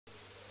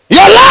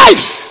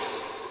life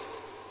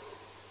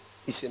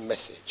is a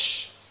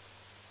message.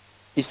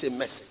 It's a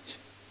message.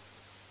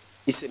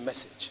 It's a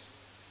message.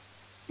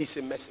 It's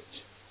a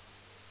message.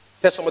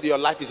 Tell somebody your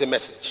life is a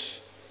message.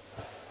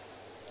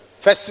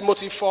 1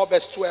 Timothy 4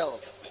 verse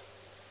 12.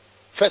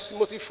 1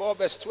 Timothy 4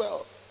 verse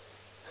 12.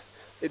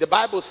 The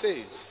Bible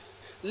says,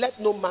 let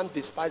no man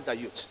despise thy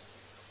youth,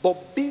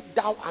 but be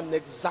thou an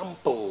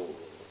example.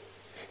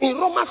 In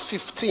Romans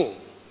 15,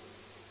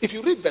 if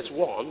you read verse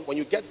 1, when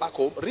you get back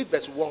home, read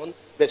verse 1,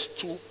 verse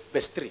 2,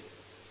 verse 3.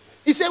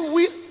 He said,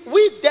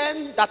 we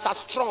then that are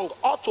strong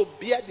ought to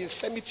bear the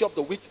infirmity of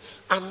the weak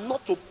and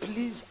not to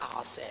please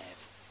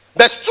ourselves.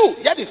 Verse 2,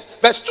 hear this.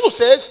 Verse 2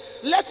 says,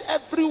 let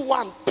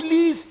everyone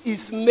please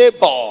his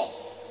neighbor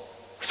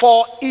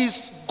for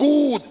his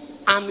good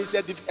and his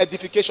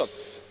edification.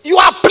 You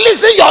are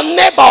pleasing your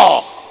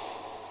neighbor.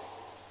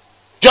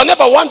 Your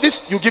neighbor want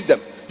this, you give them.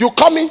 You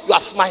come in, you are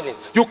smiling.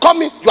 You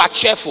come in, you are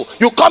cheerful.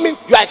 You come in,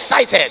 you are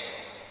excited.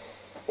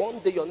 One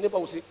day your neighbor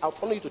will say, I'll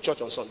follow you to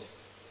church on Sunday.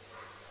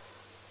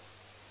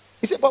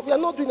 He said, but we are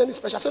not doing any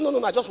special. I said,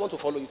 no, I just want to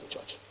follow you to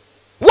church.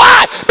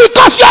 Why?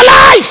 Because your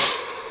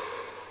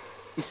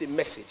life is a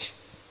message.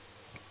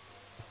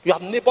 You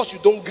have neighbors you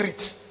don't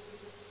greet,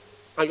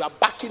 and you are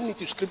backing it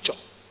to scripture.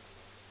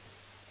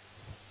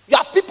 You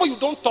have people you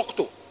don't talk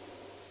to.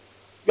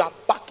 You are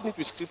backing it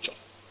with scripture.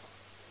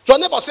 Your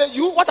neighbor say,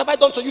 you, what have I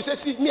done to you? Say,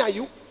 see, me and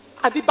you.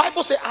 And the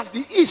Bible says, as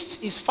the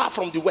east is far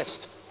from the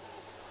west.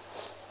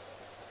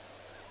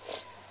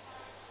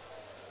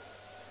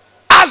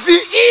 As the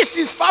east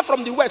is far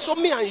from the west, so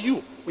me and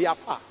you, we are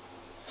far.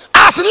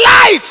 As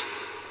light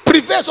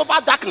prevails over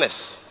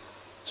darkness.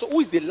 So who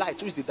is the light?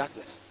 Who is the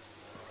darkness?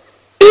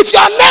 If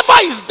your neighbor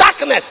is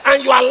darkness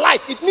and you are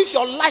light, it means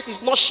your light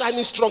is not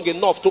shining strong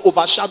enough to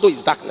overshadow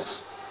his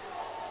darkness.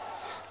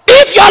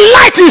 If your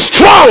light is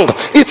strong,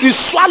 it will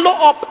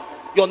swallow up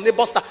your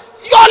neighbor's star.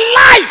 Your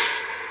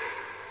life.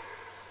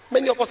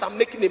 Many of us are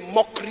making a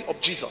mockery of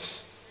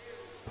Jesus.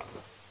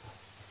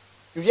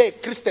 You hear a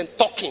Christian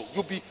talking,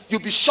 you'll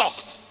be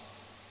shocked.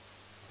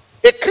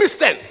 A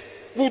Christian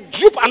will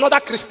dupe another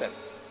Christian.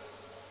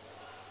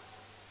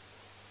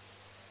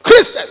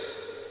 Christian.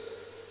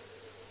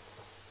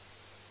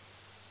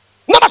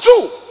 Number 2,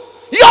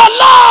 your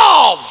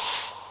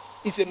love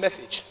is a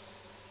message.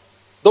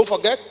 Don't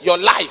forget, your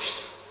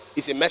life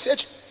is a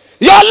message.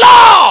 Your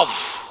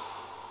love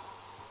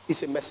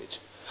is a message.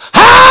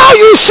 How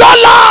you show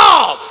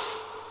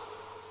love.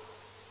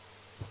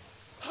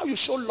 How you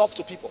show love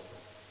to people.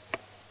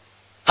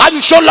 How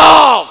you show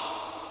love.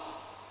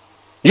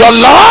 Your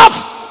love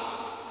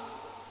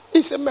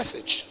is a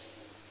message.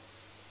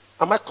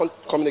 Am I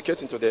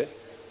communicating today?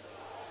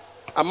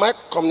 Am I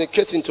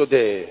communicating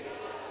today?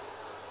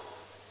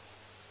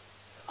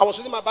 I was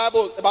reading my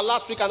Bible about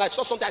last week and I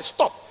saw something. I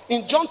stopped.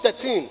 In John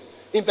 13,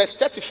 in verse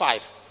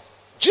 35,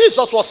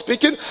 Jesus was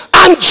speaking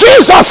and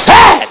Jesus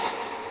said,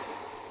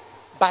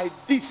 by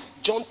this,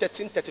 John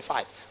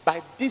 13:35,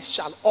 by this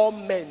shall all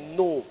men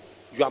know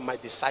you are my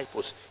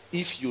disciples,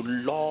 if you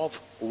love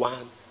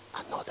one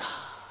another.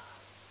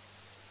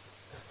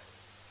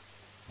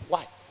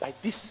 Why? By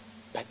this,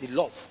 by the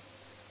love,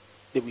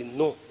 they will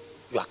know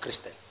you are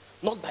Christian.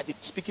 Not by the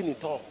speaking in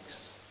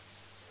tongues.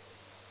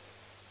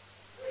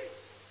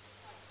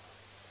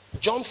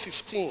 John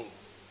 15,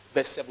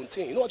 verse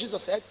 17. You know what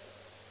Jesus said?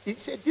 He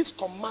said, this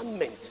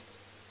commandment.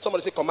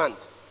 Somebody say command.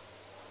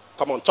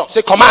 Come on, talk.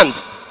 Say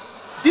command.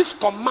 This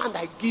command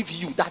I give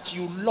you, that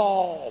you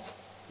love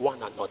one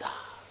another.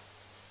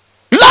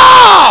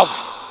 Love!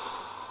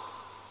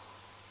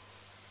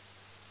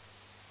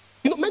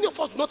 You know, many of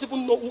us do not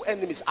even know who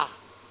enemies are.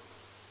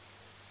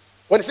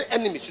 When they say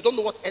enemies, you don't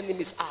know what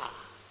enemies are.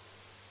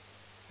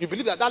 You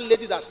believe that that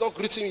lady that's not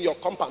greeting you in your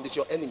compound is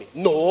your enemy.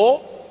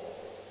 No.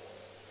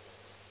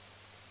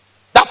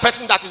 That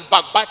person that is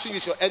backbiting you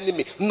is your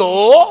enemy.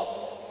 No.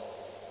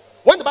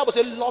 When the Bible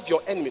says love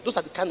your enemy, those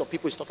are the kind of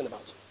people it's talking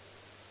about.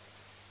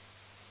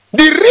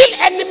 The real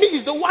enemy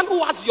is the one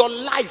who has your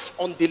life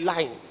on the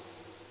line.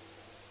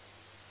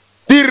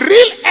 The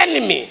real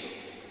enemy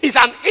is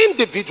an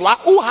individual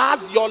who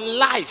has your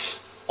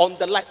life on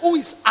the line, who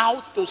is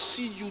out to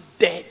see you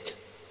dead.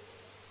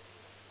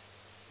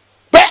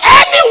 But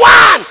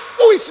anyone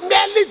who is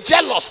merely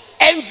jealous,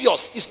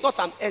 envious, is not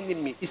an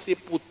enemy. It's a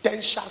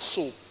potential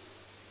soul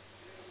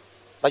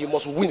that you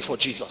must win for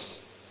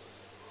Jesus.